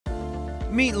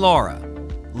Meet Laura.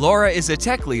 Laura is a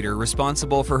tech leader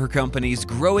responsible for her company's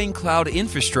growing cloud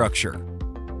infrastructure.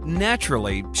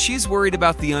 Naturally, she's worried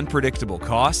about the unpredictable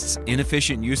costs,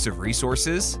 inefficient use of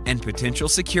resources, and potential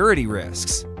security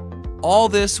risks. All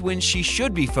this when she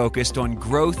should be focused on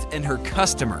growth and her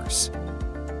customers.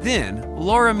 Then,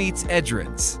 Laura meets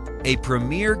Edrans, a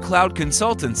premier cloud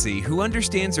consultancy who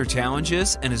understands her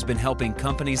challenges and has been helping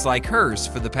companies like hers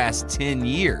for the past 10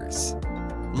 years.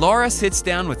 Laura sits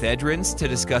down with Edrans to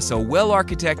discuss a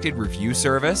well-architected review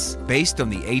service based on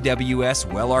the AWS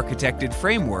well-architected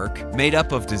framework made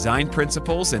up of design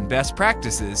principles and best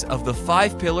practices of the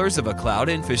 5 pillars of a cloud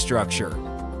infrastructure.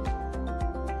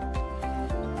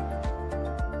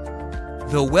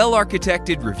 The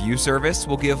well-architected review service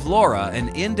will give Laura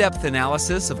an in-depth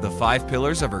analysis of the 5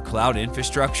 pillars of her cloud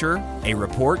infrastructure, a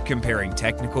report comparing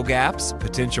technical gaps,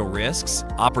 potential risks,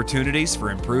 opportunities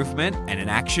for improvement, and an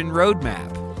action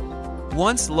roadmap.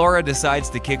 Once Laura decides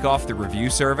to kick off the review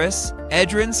service,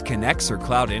 Edrans connects her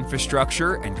cloud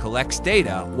infrastructure and collects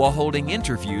data while holding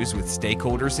interviews with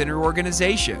stakeholders in her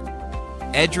organization.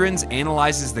 Edrans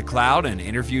analyzes the cloud and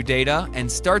interview data and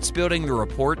starts building the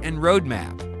report and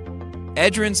roadmap.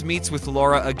 Edrans meets with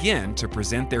Laura again to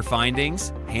present their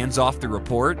findings, hands off the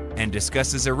report, and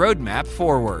discusses a roadmap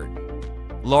forward.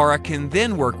 Laura can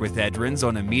then work with Edrans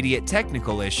on immediate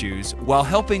technical issues while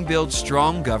helping build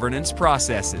strong governance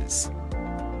processes.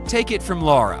 Take it from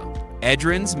Laura.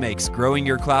 Edrans makes growing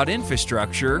your cloud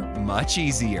infrastructure much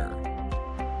easier.